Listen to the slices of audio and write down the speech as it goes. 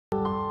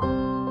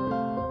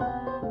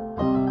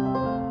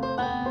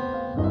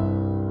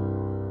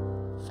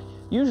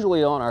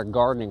Usually on our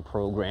gardening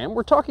program,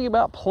 we're talking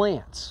about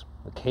plants.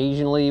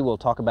 Occasionally we'll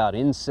talk about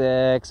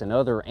insects and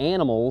other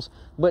animals,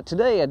 but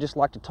today I'd just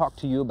like to talk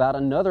to you about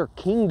another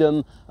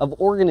kingdom of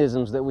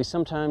organisms that we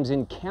sometimes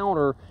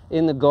encounter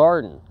in the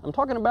garden. I'm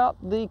talking about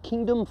the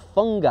kingdom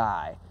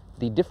fungi,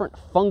 the different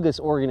fungus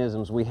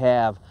organisms we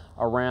have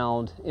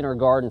around in our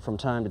garden from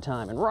time to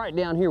time. And right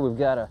down here we've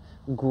got a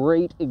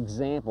great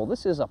example.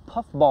 This is a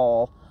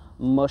puffball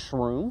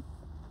mushroom,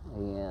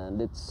 and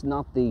it's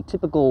not the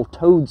typical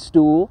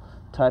toadstool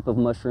type of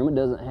mushroom. It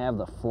doesn't have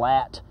the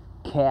flat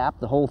cap.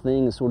 The whole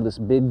thing is sort of this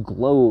big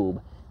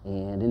globe,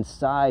 and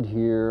inside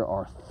here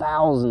are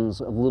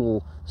thousands of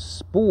little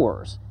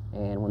spores.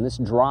 And when this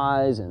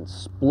dries and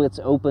splits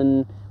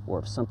open, or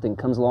if something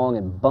comes along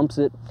and bumps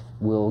it,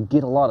 we'll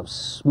get a lot of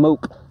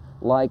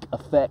smoke-like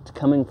effect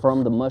coming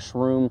from the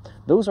mushroom.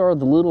 Those are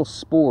the little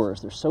spores.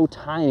 They're so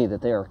tiny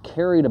that they are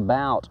carried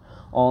about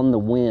on the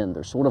wind.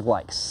 They're sort of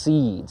like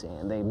seeds,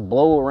 and they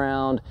blow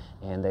around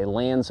and they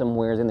land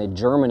somewhere, then they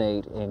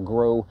germinate and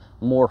grow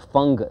more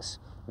fungus.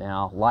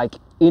 Now, like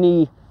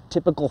any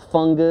typical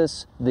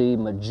fungus, the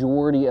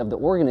majority of the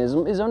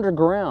organism is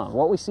underground.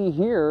 What we see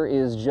here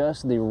is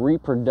just the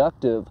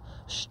reproductive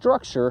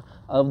structure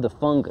of the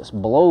fungus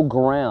below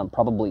ground,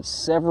 probably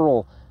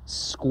several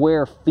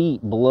square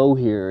feet below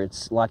here.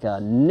 It's like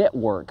a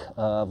network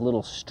of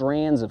little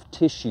strands of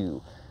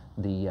tissue.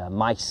 The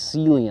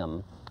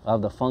mycelium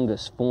of the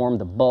fungus form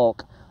the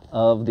bulk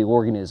of the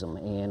organism,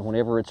 and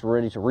whenever it's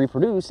ready to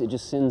reproduce, it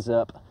just sends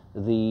up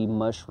the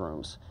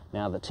mushrooms.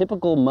 Now, the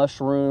typical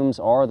mushrooms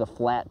are the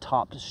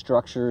flat-topped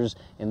structures,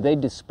 and they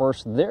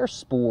disperse their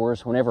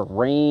spores whenever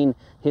rain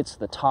hits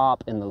the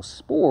top, and those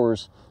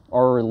spores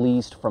are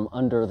released from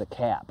under the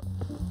cap.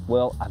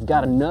 Well, I've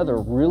got another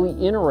really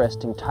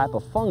interesting type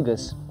of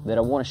fungus that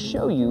I want to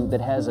show you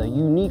that has a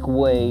unique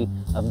way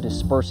of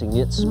dispersing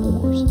its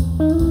spores.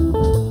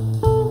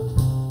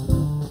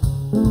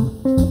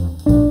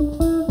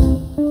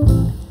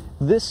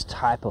 This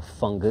type of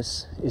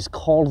fungus is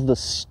called the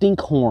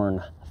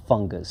stinkhorn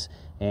fungus.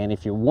 And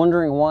if you're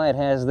wondering why it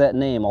has that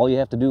name, all you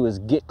have to do is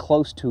get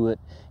close to it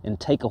and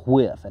take a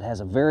whiff. It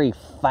has a very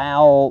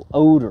foul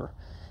odor.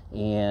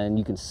 And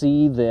you can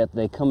see that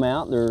they come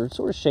out, they're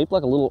sort of shaped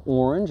like a little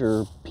orange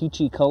or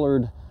peachy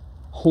colored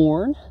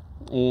horn.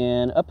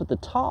 And up at the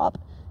top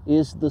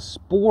is the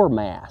spore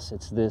mass.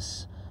 It's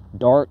this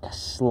dark,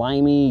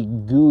 slimy,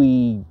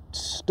 gooey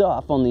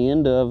stuff on the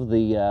end of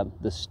the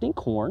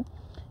stinkhorn.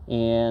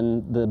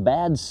 And the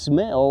bad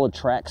smell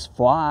attracts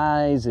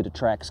flies, it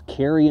attracts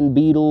carrion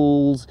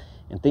beetles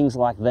and things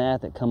like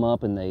that that come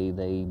up, and they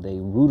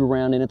root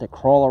around in it, they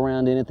crawl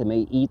around in it, they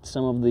may eat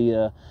some of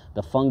the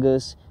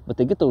fungus, but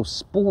they get those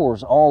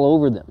spores all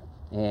over them,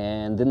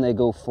 and then they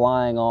go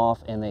flying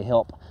off and they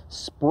help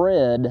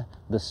spread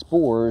the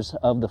spores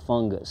of the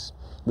fungus.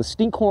 The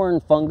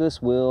stinkhorn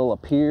fungus will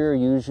appear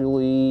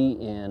usually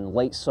in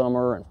late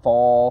summer and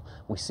fall.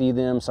 We see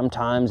them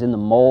sometimes in the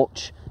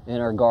mulch in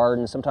our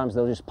garden. Sometimes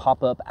they'll just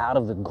pop up out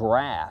of the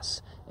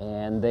grass,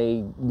 and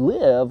they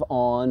live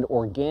on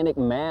organic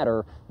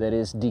matter that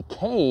is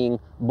decaying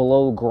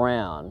below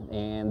ground,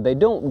 and they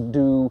don't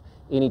do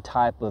any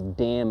type of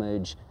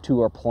damage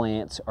to our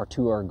plants or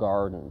to our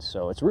gardens.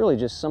 So it's really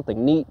just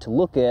something neat to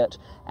look at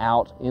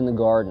out in the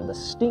garden. The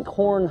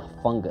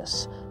stinkhorn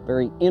fungus,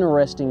 very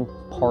interesting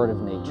part of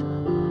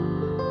nature.